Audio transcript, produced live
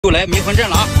又来迷魂阵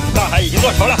了啊！大海已经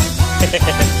落潮了，嘿嘿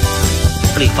嘿嘿。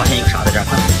这里发现一个啥在这儿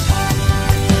看？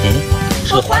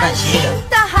是个滑蛋鞋。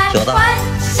小子，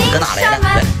你搁哪来的？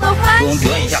来，给我们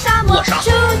表演一下握沙，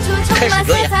开始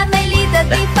表演。来，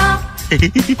嘿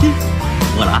嘿嘿嘿，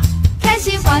饿了啊！这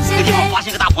地方发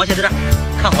现个大螃蟹在这儿，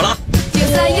看好了啊！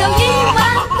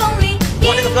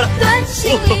哇，这个漂亮！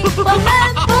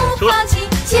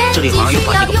这里好像又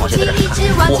发现个螃蟹在这儿，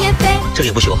看，哇，这个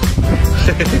也不小。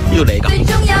又来一个，这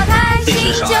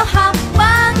是啥？这还有，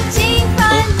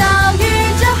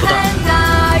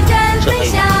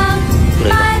又来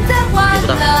一个，也不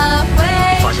大。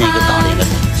发现一个大的一个，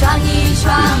也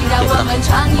不大，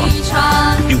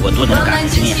比我多年的赶海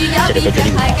经验，这里在这里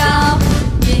有螃蟹。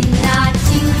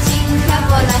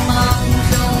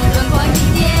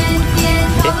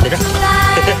哎，在这儿，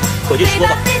嘿嘿，快去说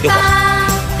吧，别慌，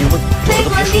你们这都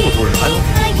别说，都是哎呦，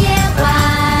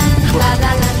说，来，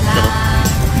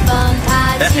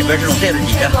海边这种带子底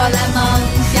下，多点冒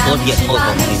头，你为啥在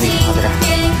这儿？家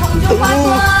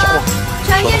伙，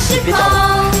小子，别夹我，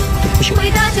不行。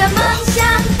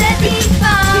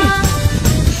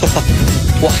哈哈，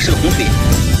哇，是个红腿，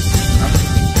啊，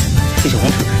是小红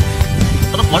腿，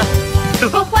把它跑了，我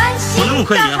那么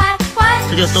快赢，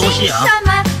这叫刀蟹啊，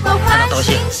看到刀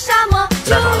蟹，来啥了？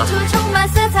这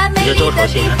叫招潮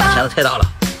蟹，钳子太大了。